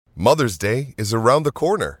Mother's Day is around the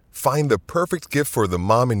corner. Find the perfect gift for the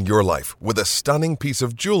mom in your life with a stunning piece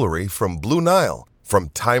of jewelry from Blue Nile. From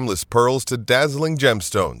timeless pearls to dazzling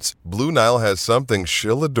gemstones, Blue Nile has something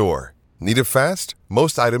she'll adore. Need it fast?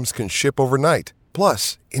 Most items can ship overnight.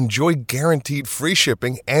 Plus, enjoy guaranteed free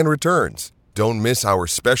shipping and returns. Don't miss our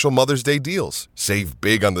special Mother's Day deals. Save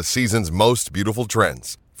big on the season's most beautiful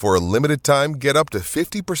trends. For a limited time, get up to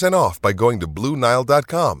 50% off by going to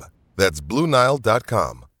BlueNile.com. That's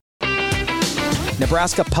BlueNile.com.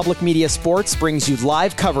 Nebraska Public Media Sports brings you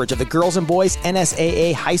live coverage of the girls and boys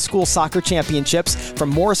NSAA High School Soccer Championships from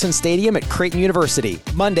Morrison Stadium at Creighton University.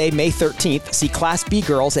 Monday, May 13th, see Class B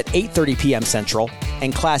girls at 8:30 p.m. Central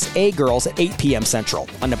and Class A girls at 8 p.m. Central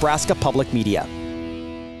on Nebraska Public Media.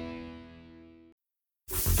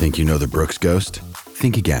 Think you know the Brooks Ghost?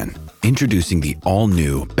 Think again. Introducing the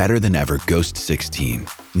all-new, better-than-ever Ghost 16.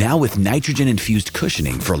 Now with nitrogen-infused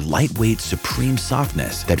cushioning for lightweight, supreme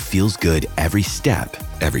softness that feels good every step,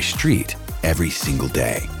 every street, every single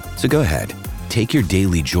day. So go ahead, take your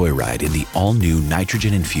daily joyride in the all-new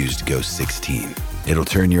nitrogen-infused Ghost 16. It'll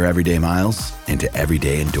turn your everyday miles into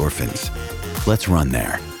everyday endorphins. Let's run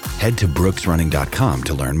there. Head to brooksrunning.com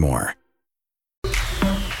to learn more.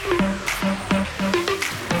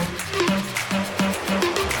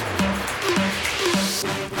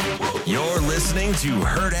 Listening to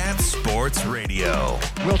Herd at Sports Radio.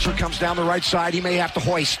 Wilcher comes down the right side. He may have to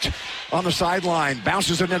hoist on the sideline.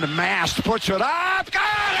 Bounces it into Mast. Puts it up.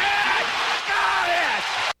 Got it! Got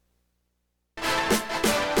it!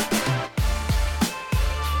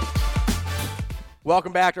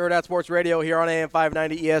 Welcome back to Herd at Sports Radio here on AM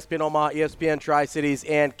 590, ESPN Omaha, ESPN Tri-Cities,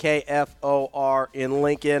 and KFOR in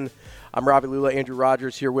Lincoln. I'm Robbie Lula, Andrew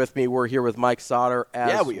Rogers here with me. We're here with Mike Sautter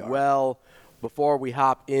as well. Before we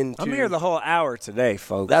hop into... I'm here the whole hour today,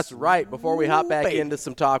 folks. That's right. Before we hop back into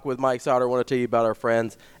some talk with Mike Sautter, I want to tell you about our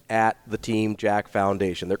friends at the Team Jack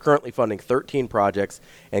Foundation. They're currently funding 13 projects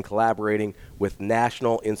and collaborating with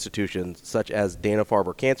national institutions such as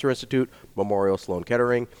Dana-Farber Cancer Institute, Memorial Sloan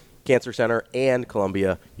Kettering Cancer Center, and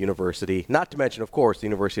Columbia University. Not to mention, of course, the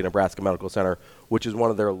University of Nebraska Medical Center, which is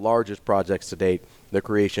one of their largest projects to date, the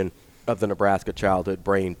creation of the Nebraska Childhood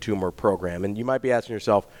Brain Tumor Program. And you might be asking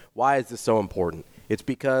yourself, why is this so important? It's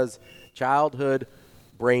because childhood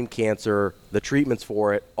brain cancer, the treatments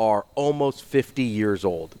for it are almost 50 years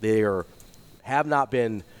old. They have not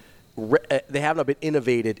been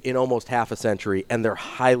innovated in almost half a century, and they're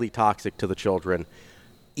highly toxic to the children.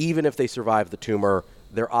 Even if they survive the tumor,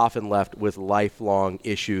 they're often left with lifelong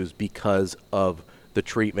issues because of the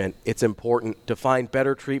treatment. It's important to find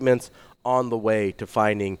better treatments on the way to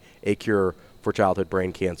finding a cure for childhood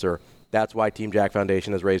brain cancer. That's why Team Jack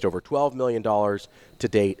Foundation has raised over $12 million to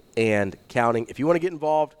date and counting. If you want to get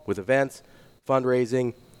involved with events,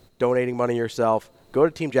 fundraising, donating money yourself, go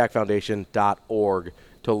to teamjackfoundation.org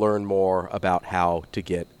to learn more about how to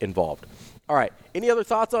get involved. All right. Any other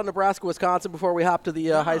thoughts on Nebraska, Wisconsin before we hop to the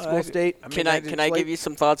high school state? Can I give you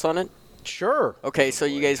some thoughts on it? Sure. Okay, so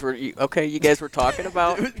you guys were talking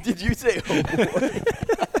about. Did you say? Oh boy.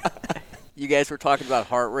 You guys were talking about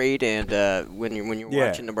heart rate and when you're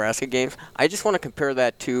watching Nebraska games. I just want to compare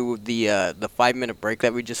that to the 5-minute break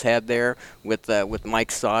that we just had there with Mike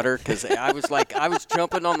Sautter, because I was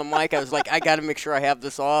jumping on the mic. I was like, I got to make sure I have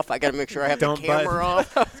this off. I got to make sure I have the camera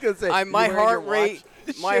off. I was gonna say my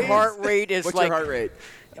heart rate is What's like. your heart rate?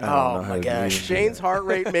 Oh my gosh! Shane's heart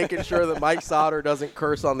rate, making sure that Mike Sautter doesn't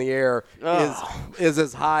curse on the air, is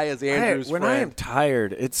as high as Andrew's. When I am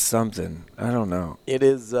tired, it's something. I don't know. It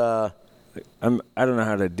is. I don't know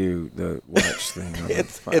how to do the watch thing.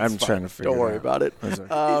 I'm trying to figure it out. Don't worry about it. He's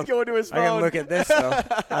going to his phone. I can look at this though.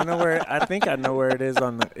 I think I know where it is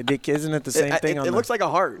on the. Isn't it the same thing? It looks like a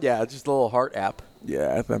heart. Yeah, it's just a little heart app.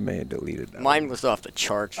 Yeah, I may have deleted that. Mine was off the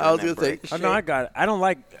charts. I was going to say. Oh, no, I got it. I don't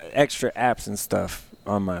like extra apps and stuff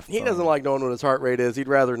on my phone. He doesn't like knowing what his heart rate is. He'd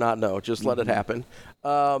rather not know. Just let it happen.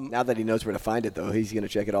 Now that he knows where to find it, though, he's going to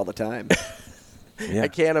check it all the time. Yeah.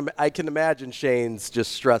 I can imagine Shane's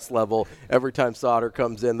just stress level every time Sautter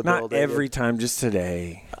comes in the building. Not every time, just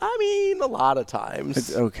today. I mean, a lot of times.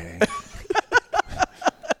 It's okay.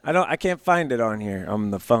 I can't find it on here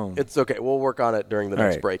on the phone. It's okay. We'll work on it during the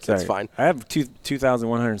next break. Sorry. It's fine. I have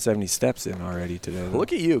 2,170 steps in already today. Though.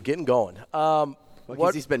 Look at you getting going.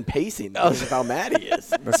 Because he's been pacing because of how mad he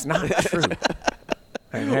is. That's not true.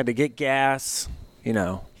 I had to get gas. You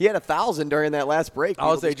know, he had 1,000 during that last break. I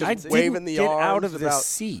was just waving the arms out of the about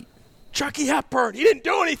seat. Chucky Hepburn, he didn't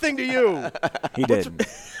do anything to you. He didn't.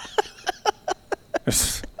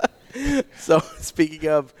 So speaking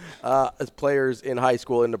of as players in high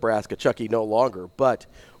school in Nebraska, Chucky no longer. But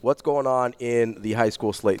what's going on in the high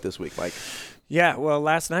school slate this week, Mike? Yeah, well,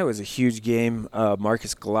 last night was a huge game.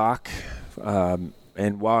 Marcus Glock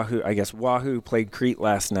and Wahoo. I guess Wahoo played Crete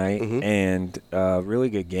last night, and really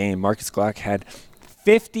good game. Marcus Glock had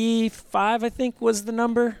 55, I think, was the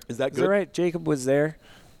number. Is that good? Is that right? Jacob was there,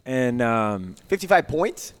 and 55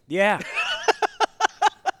 points. Yeah.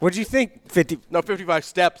 What'd you think? 55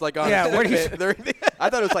 steps, like on. Yeah. What do you? I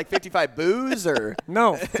thought it was like 55 boos or.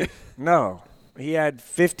 No. He had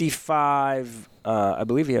 55. I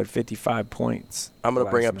believe he had 55 points. I'm going to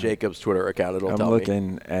bring up Jacob's Twitter account. It'll tell me. I'm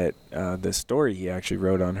looking at the story he actually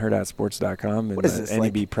wrote on herdatsports.com and what is this, the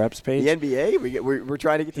NEB Preps page. The NBA? We're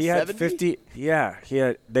trying to get to 70? He had 50.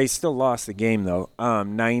 Yeah. They still lost the game, though,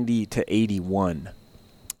 90-81.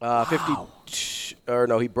 50. Or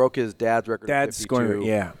no, he broke his dad's record. Dad's scoring,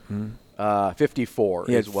 yeah. 54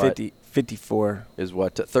 he is had what. 54 is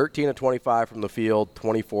what. 13 of 25 from the field,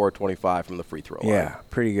 24 of 25 from the free throw line. Yeah,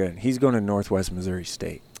 pretty good. He's going to Northwest Missouri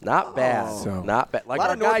State. Not bad. Not bad. Like a lot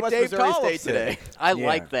our of guy Northwest Dave Missouri Tollefson. State today. I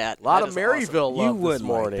like that. A lot That of is Maryville You love would this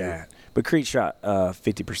morning. like that. But Crete shot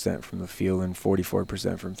 50% from the field and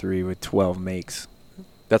 44% from three with 12 makes.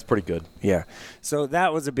 That's pretty good. Yeah. So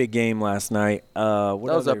that was a big game last night. That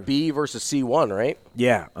was a B versus C1, right?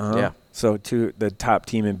 Yeah. Yeah. So the top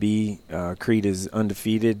team in B, Crete is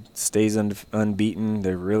undefeated, stays unbeaten.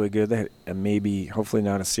 They're really good. They had hopefully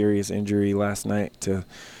not a serious injury last night to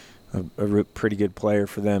a pretty good player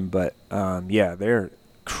for them. But, they're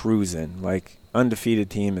cruising. Like, undefeated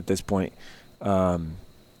team at this point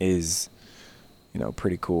is,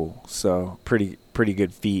 pretty cool. So pretty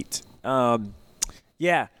good feat.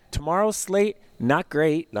 Tomorrow's slate, not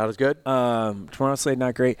great. Not as good? Tomorrow's slate,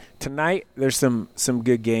 not great. Tonight, there's some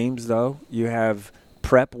good games, though. You have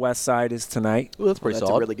Prep West Side is tonight. Ooh, that's pretty solid.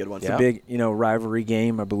 That's a really good one. It's a big, rivalry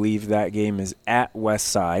game. I believe that game is at West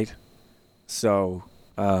Side. So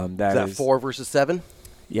is that 4 versus 7?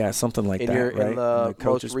 Yeah, something like that, right? In the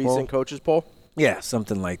most recent coaches poll? Yeah,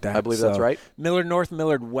 something like that. I believe that's right. Millard North,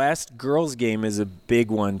 Millard West girls game is a big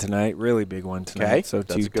one tonight, really big one tonight. Okay, so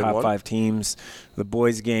that's two a good top one. 5 teams. The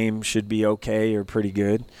boys game should be okay or pretty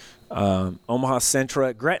good. Omaha Central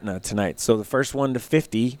at Gretna tonight. So the first 1 to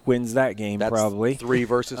 50 wins that game. That's probably 3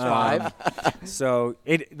 versus 5. So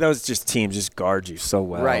those teams just guard you so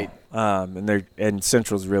well, Right. And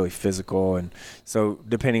Central's really physical, and so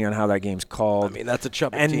depending on how that game's called, that's a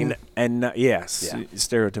Chubbuck team.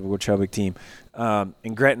 Stereotypical Chubbuck team.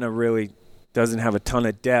 And Gretna really doesn't have a ton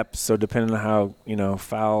of depth, so depending on how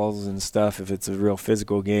fouls and stuff, if it's a real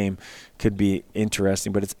physical game, could be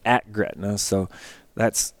interesting. But it's at Gretna, so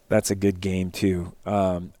that's a good game too.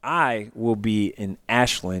 I will be in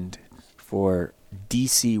Ashland for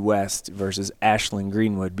DC West versus Ashland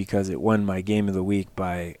Greenwood because it won my game of the week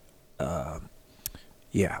by a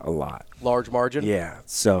lot. Large margin? Yeah.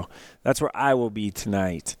 So that's where I will be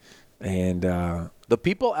tonight. And the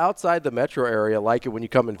people outside the metro area like it when you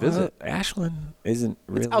come and visit. Ashland isn't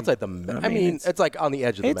really. It's outside the I mean, it's like on the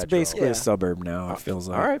edge of the metro. It's basically a suburb now, it feels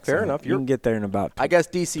like. All right, fair enough. You can get there in about I guess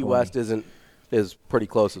DC 20. West is pretty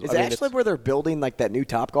close. Is Ashland where they're building like that new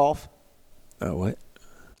Top Golf? What?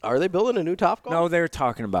 Are they building a new Top Golf? No, they're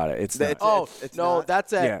talking about it. It's not. It's no, not.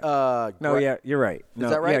 that's at you're right. No,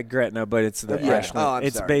 that right? Yeah, Gretna, but it's the Ashland. Oh, I'm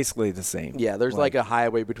it's sorry. basically the same. Yeah, there's like a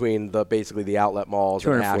highway between basically the outlet malls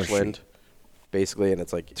and 204th Ashland. Street. Basically, and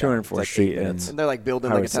it's like 204th Street And they're like building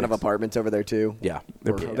like a ton of Howard apartments over there too. Yeah.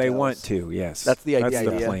 They want to, yes. That's the idea.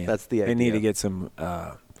 That's the plan. That's the They need idea. to get some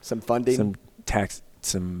funding.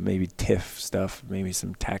 some maybe TIF stuff, maybe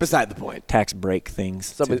some tax. Beside the point. Tax break things.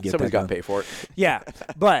 Somebody's got to pay for it. Yeah,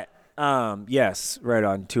 but yes, right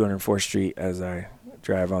on 204th Street as I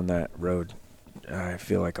drive on that road, I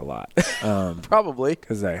feel like a lot. Probably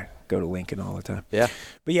because I go to Lincoln all the time. Yeah,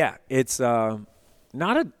 but yeah, it's not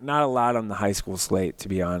a lot on the high school slate, to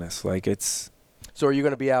be honest. Like it's. So are you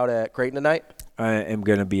going to be out at Creighton tonight? I am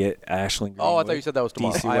going to be at Ashland Greenwood. Oh, I thought you said that was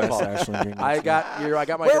tomorrow. DC I West, apologize. Ashland Greenwood. I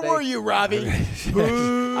got my. Where were you, Robbie?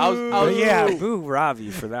 Boo Robbie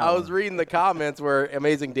for that. I was reading the comments where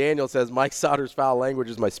Amazing Daniel says Mike Sauter's foul language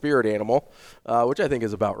is my spirit animal, which I think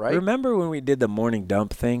is about right. Remember when we did the morning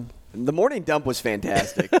dump thing? The morning dump was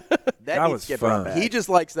fantastic. That was fun. He just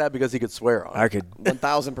likes that because he could swear on it. I could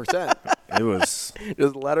 1,000%. It was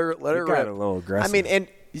just let her it rip. got a little aggressive. I mean, and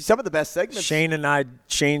some of the best segments.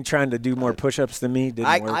 Shane trying to do more push-ups than me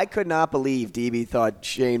didn't work. I could not believe DB thought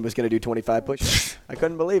Shane was going to do 25 push-ups. I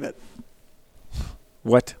couldn't believe it.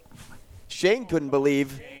 What? Shane couldn't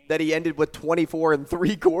believe that he ended with 24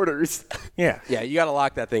 3/4. Yeah. Yeah, you got to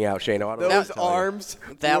lock that thing out, Shane. Those arms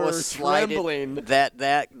was trembling.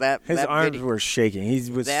 His arms were shaking. He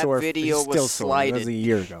was that sore. video He's still was sore. slided. That was a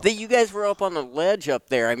year ago. You guys were up on the ledge up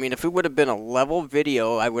there. I mean, if it would have been a level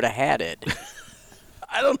video, I would have had it.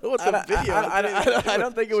 I don't know what the video. I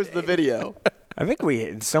don't think it was the video. I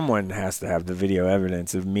think someone has to have the video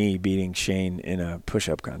evidence of me beating Shane in a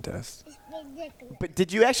push-up contest. But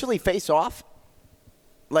did you actually face off?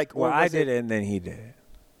 Well, I did it, and then he did it.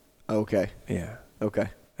 Okay. Yeah. Okay.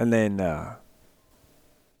 And then I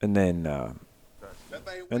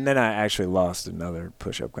actually lost another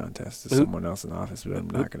push-up contest to someone else in the office, but I'm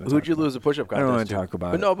not going to. Who'd you lose a push-up contest? I don't want to talk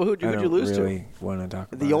about it. No, but who'd you lose to? I don't really want to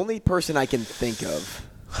talk about The only person I can think of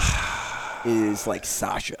is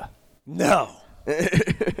Sasha. No.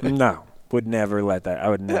 No. Would never let that. I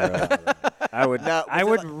would never. Allow that. I would. No, I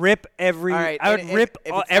would rip every. Right, I would rip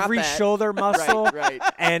every shoulder muscle right.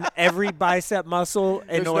 and every bicep muscle.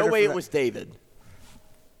 There's no way it was David.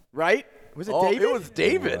 Right? Was it David? It was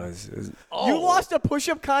David. It was. You lost a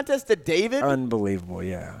push-up contest to David? Unbelievable.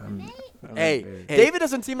 Yeah. Hey, David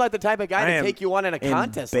doesn't seem like the type of guy to take you on in a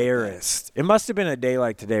contest. Embarrassed. It must have been a day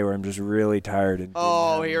like today where I'm just really tired. And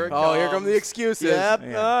here it comes. Oh, here come the excuses. Yep.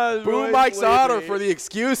 Yeah. Boo Mike Sautter for the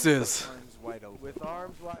excuses. With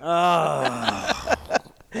arms wide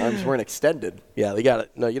open. Arms weren't extended. Yeah, they got it.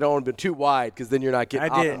 No, you don't want to be too wide because then you're not getting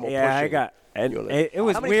optimal pushing. I got. And it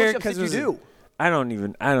was How many weird push-ups did you do? I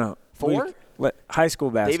don't. 4? High school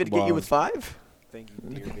basketball. David get you with 5? Thank you,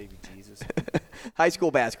 dear baby Jesus. High school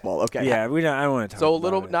basketball. Okay. Yeah, I don't want to talk. So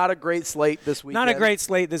about it. not a great slate this weekend. Not a great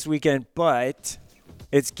slate this weekend, but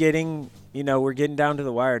it's getting. We're getting down to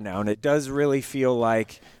the wire now, and it does really feel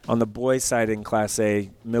like on the boys' side in Class A,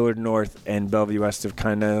 Millard North and Bellevue West have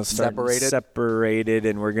kind of separated,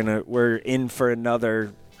 and we're in for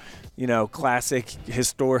another, classic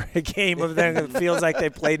historic game of them. It feels like they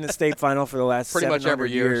played in the state final for the last pretty much every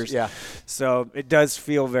years. Yeah. So it does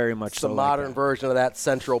feel very much it's a modern version of that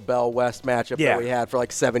Central Bell West matchup that we had for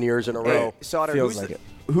 7 years in a row. Sautter, feels like it.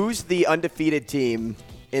 Who's the undefeated team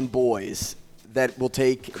in boys that will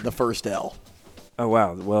take the first L? Oh,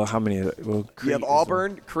 wow. Well, how many? Well, you have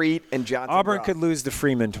Auburn, Crete, and Johnson. Auburn could lose to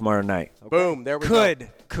Freeman tomorrow night. Boom. There we go.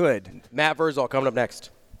 Could. Matt Verzal coming up next.